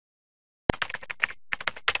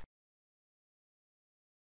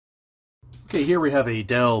Okay, here we have a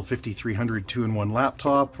Dell 5300 2-in-1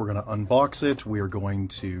 laptop. We're going to unbox it. We are going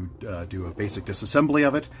to do a basic disassembly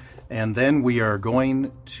of it, and then we are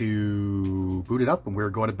going to boot it up and we're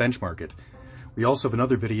going to benchmark it. We also have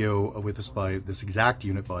another video with this exact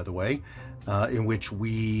unit, by the way, in which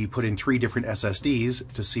we put in 3 different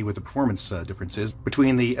SSDs to see what the performance difference is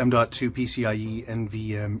between the M.2 PCIe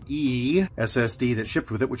NVMe SSD that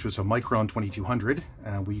shipped with it, which was a Micron 2200.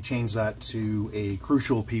 We changed that to a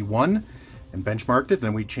Crucial P1 and benchmarked it.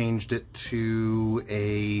 Then we changed it to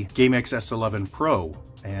a GameX S11 Pro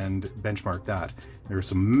and benchmarked that. There are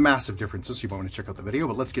some massive differences, so you might want to check out the video,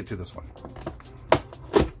 but let's get to this one.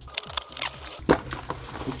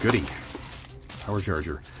 Oh, goody. Power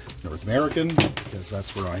charger. North American, because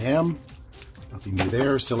that's where I am. Nothing new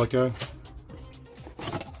there. Silica.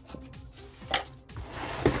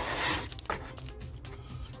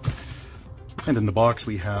 And in the box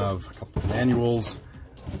we have a couple of manuals.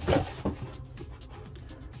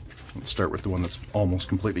 Let's start with the one that's almost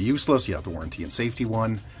completely useless. Yeah, the warranty and safety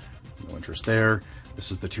one. No interest there. This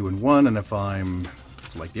is the 2-in-1, and if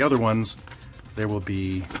it's like the other ones, there will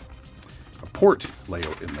be a port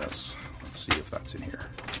layout in this. Let's see if that's in here.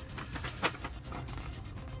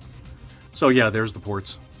 So yeah, there's the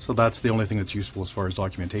ports. So that's the only thing that's useful as far as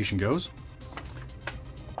documentation goes.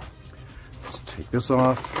 Let's take this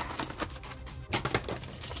off.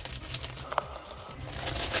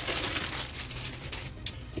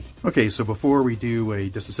 Okay, so before we do a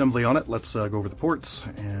disassembly on it, let's go over the ports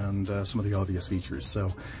and some of the obvious features. So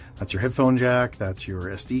that's your headphone jack, that's your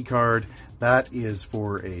SD card, that is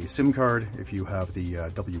for a SIM card if you have the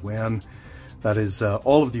WWAN. That is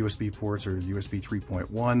all of the USB ports are USB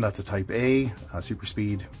 3.1, that's a Type A, super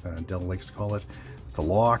speed, Dell likes to call it. It's a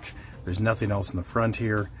lock. There's nothing else in the front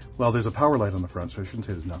here. Well, there's a power light on the front, so I shouldn't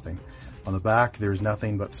say there's nothing. On the back, there's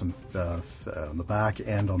nothing but some, on the back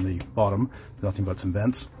and on the bottom, nothing but some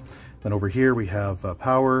vents. Then over here we have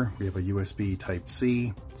power, we have a USB Type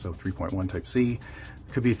C, so 3.1 Type C.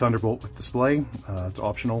 Could be Thunderbolt with display, it's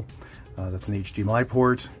optional. That's an HDMI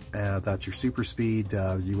port, that's your super speed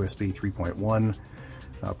USB 3.1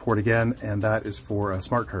 port again, and that is for a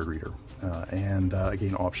smart card reader, and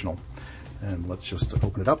again optional. And let's just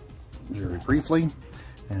open it up very briefly,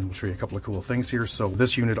 and we'll show you a couple of cool things here. So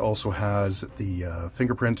this unit also has the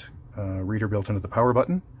Fingerprint Reader built into the power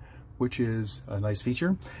button, which is a nice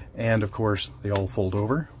feature. And of course, they all fold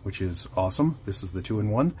over, which is awesome. This is the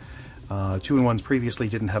 2-in-1. 2-in-1s previously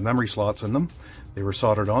didn't have memory slots in them. They were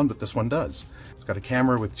soldered on, but this one does. It's got a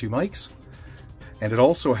camera with 2 mics, and it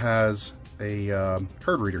also has a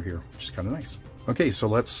card reader here, which is kind of nice. Okay, so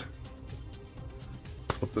let's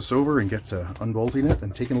flip this over and get to unbolting it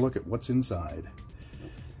and taking a look at what's inside.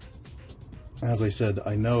 As I said,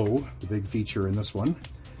 I know the big feature in this one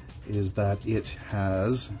is that it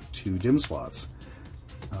has 2 DIMM slots.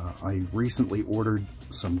 I recently ordered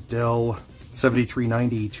some Dell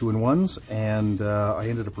 7390 2-in-1s, and I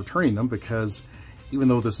ended up returning them because even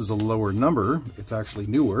though this is a lower number, it's actually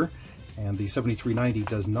newer, and the 7390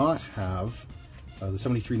 does not have, the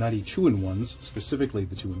 7390 2-in-1s, specifically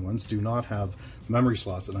the 2-in-1s, do not have memory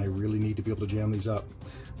slots, and I really need to be able to jam these up.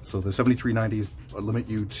 So the 7390s limit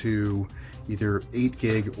you to either 8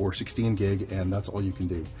 gig or 16 gig, and that's all you can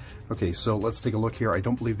do. Okay, so let's take a look here. I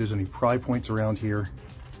don't believe there's any pry points around here.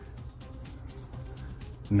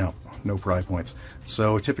 No pry points.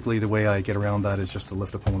 So typically the way I get around that is just to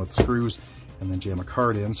lift up one of the screws and then jam a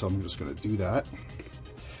card in, so I'm just going to do that.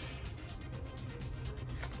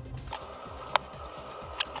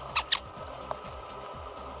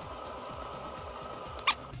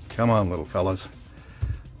 Come on, little fellas.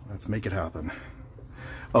 Let's make it happen.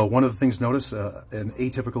 Oh, one of the things notice, an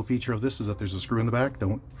atypical feature of this is that there's a screw in the back.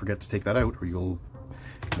 Don't forget to take that out or you'll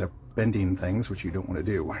end up bending things, which you don't want to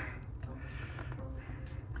do.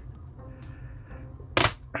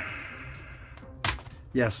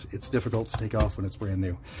 Yes, it's difficult to take off when it's brand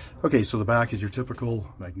new. Okay, so the back is your typical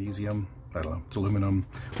magnesium, I don't know, it's aluminum,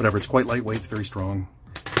 whatever. It's quite lightweight, it's very strong,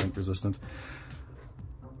 shrink resistant.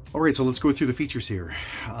 All right, so let's go through the features here.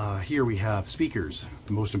 Here we have speakers,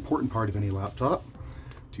 the most important part of any laptop.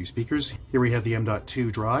 2 speakers. Here we have the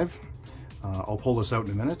M.2 drive. I'll pull this out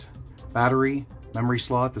in a minute. Battery, memory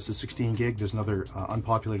slot, this is 16 gig. There's another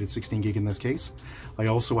unpopulated 16 gig in this case. I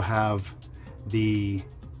also have the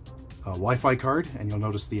Wi-Fi card, and you'll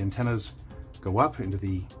notice the antennas go up into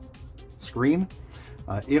the screen.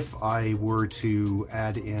 If I were to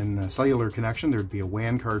add in a cellular connection, there'd be a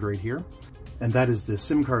WAN card right here. And that is the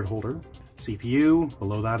SIM card holder. CPU,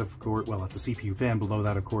 below that of course, well, it's a CPU fan, below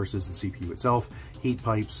that of course is the CPU itself. Heat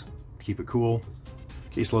pipes to keep it cool.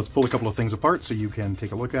 Okay, so let's pull a couple of things apart so you can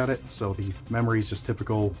take a look at it. So the memory is just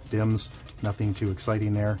typical DIMMs, nothing too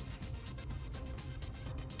exciting there.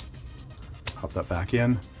 Pop that back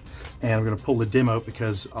in. And I'm going to pull the DIMM out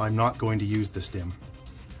because I'm not going to use this DIMM.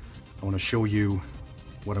 I want to show you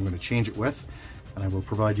what I'm going to change it with, and I will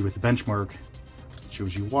provide you with the benchmark that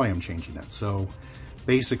shows you why I'm changing it. So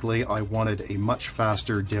basically I wanted a much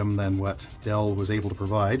faster DIMM than what Dell was able to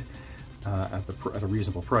provide at a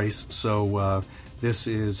reasonable price. So this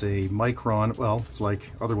is a Micron, well, it's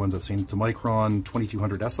like other ones I've seen. It's a Micron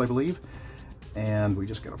 2200S, I believe. And we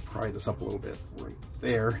just got to pry this up a little bit right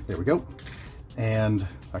there. There we go. And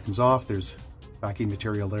that comes off. There's backing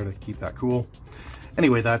material there to keep that cool.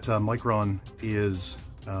 Anyway, that Micron is,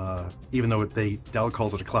 even though Dell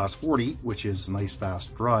calls it a class 40, which is a nice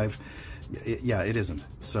fast drive, yeah, it isn't.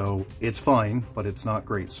 So it's fine, but it's not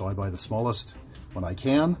great. So I buy the smallest when I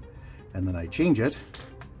can, and then I change it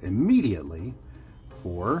immediately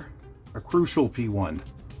for a Crucial P1.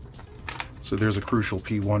 So there's a Crucial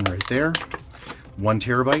P1 right there. 1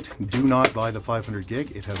 terabyte. Do not buy the 500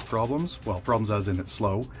 gig. It has problems. Well, problems as in it's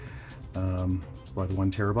slow. Buy the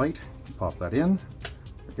 1 terabyte. You can pop that in.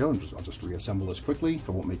 There we go. I'll just reassemble this quickly.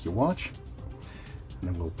 I won't make you watch. And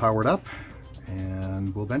then we'll power it up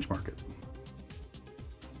and we'll benchmark it.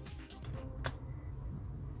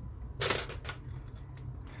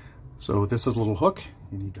 So this is a little hook.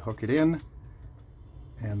 You need to hook it in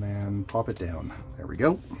and then pop it down. There we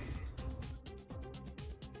go.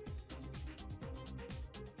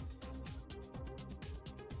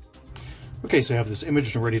 Okay, so I have this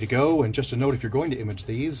imaged and ready to go, and just a note, if you're going to image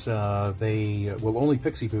these, they will only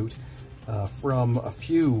pixie boot from a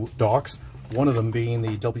few docks, one of them being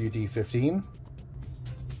the WD-15.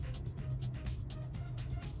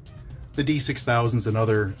 The D6000s and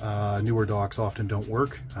other newer docks often don't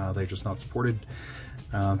work. They're just not supported.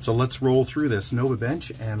 So let's roll through this Nova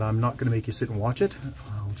Bench, and I'm not going to make you sit and watch it.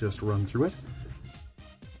 I'll just run through it.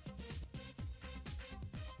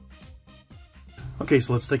 Okay,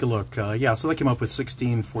 so let's take a look. Yeah, so that came up with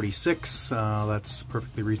 1646. That's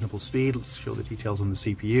perfectly reasonable speed. Let's show the details on the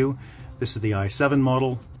CPU. This is the i7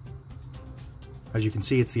 model. As you can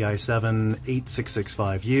see, it's the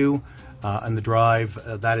i7-8665U. And the drive,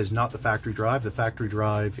 that is not the factory drive. The factory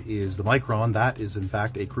drive is the Micron. That is, in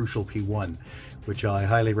fact, a Crucial P1, which I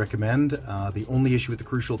highly recommend. The only issue with the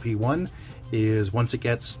Crucial P1 is once it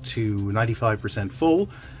gets to 95% full,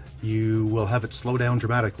 you will have it slow down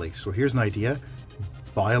dramatically. So here's an idea.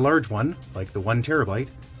 Buy a large one, like the 1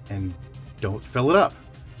 terabyte, and don't fill it up.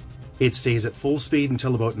 It stays at full speed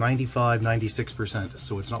until about 95-96%.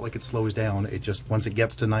 So it's not like it slows down. It just, once it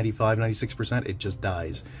gets to 95-96%, it just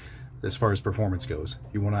dies. As far as performance goes,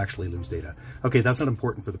 you won't actually lose data. Okay, that's not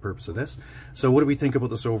important for the purpose of this. So what do we think about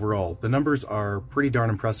this overall? The numbers are pretty darn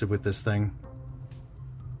impressive with this thing.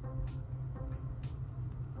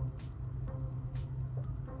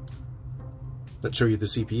 Let's show you the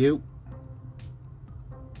CPU.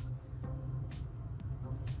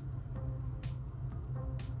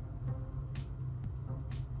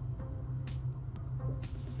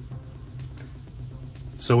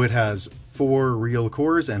 So it has 4 real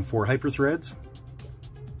cores and 4 hyperthreads.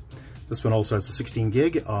 This one also has a 16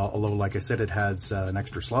 gig, although like I said, it has an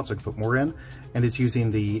extra slot so I can put more in. And it's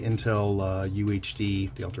using the Intel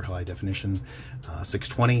UHD, the ultra high definition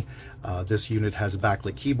 620. This unit has a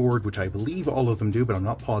backlit keyboard, which I believe all of them do, but I'm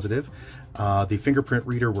not positive. The Fingerprint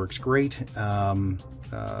Reader works great.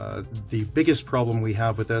 The biggest problem we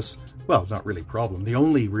have with this, well, not really problem, the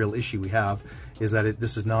only real issue we have is that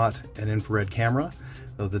this is not an infrared camera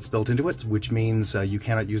that's built into it, which means you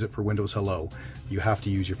cannot use it for Windows Hello. You have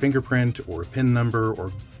to use your fingerprint or a PIN number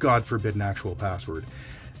or, God forbid, an actual password.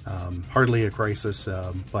 Hardly a crisis,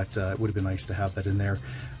 but it would have been nice to have that in there.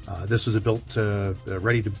 This was a built,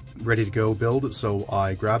 ready to go build, so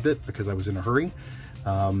I grabbed it because I was in a hurry.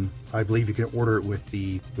 I believe you can order it with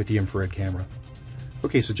the infrared camera.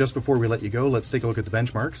 Okay, so just before we let you go, let's take a look at the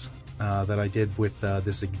benchmarks that I did with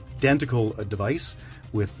this identical device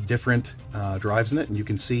with different drives in it, and you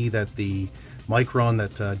can see that the Micron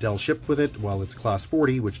that Dell shipped with it, while it's class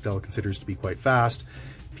 40, which Dell considers to be quite fast,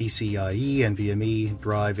 PCIe and NVMe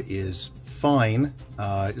drive is fine,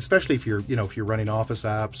 especially if you're running Office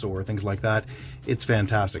apps or things like that. It's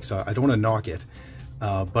fantastic, so I don't want to knock it,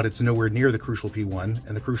 but it's nowhere near the Crucial P1,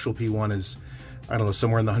 and the Crucial P1 is, I don't know,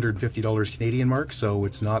 somewhere in the $150 Canadian mark, so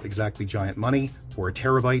it's not exactly giant money for a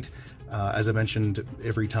terabyte. As I mentioned,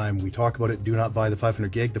 every time we talk about it, do not buy the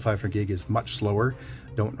 500 gig. The 500 gig is much slower.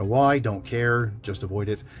 Don't know why, don't care, just avoid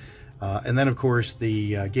it. And then, of course,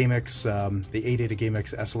 the GameX, the 8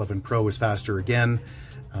 GameX S11 Pro is faster again.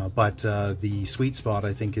 But the sweet spot,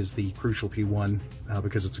 I think, is the Crucial P1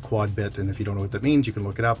 because it's a quad bit, and if you don't know what that means, you can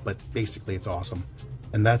look it up, but basically it's awesome.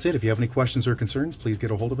 And that's it. If you have any questions or concerns, please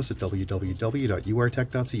get a hold of us at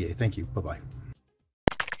www.urtech.ca. Thank you. Bye-bye.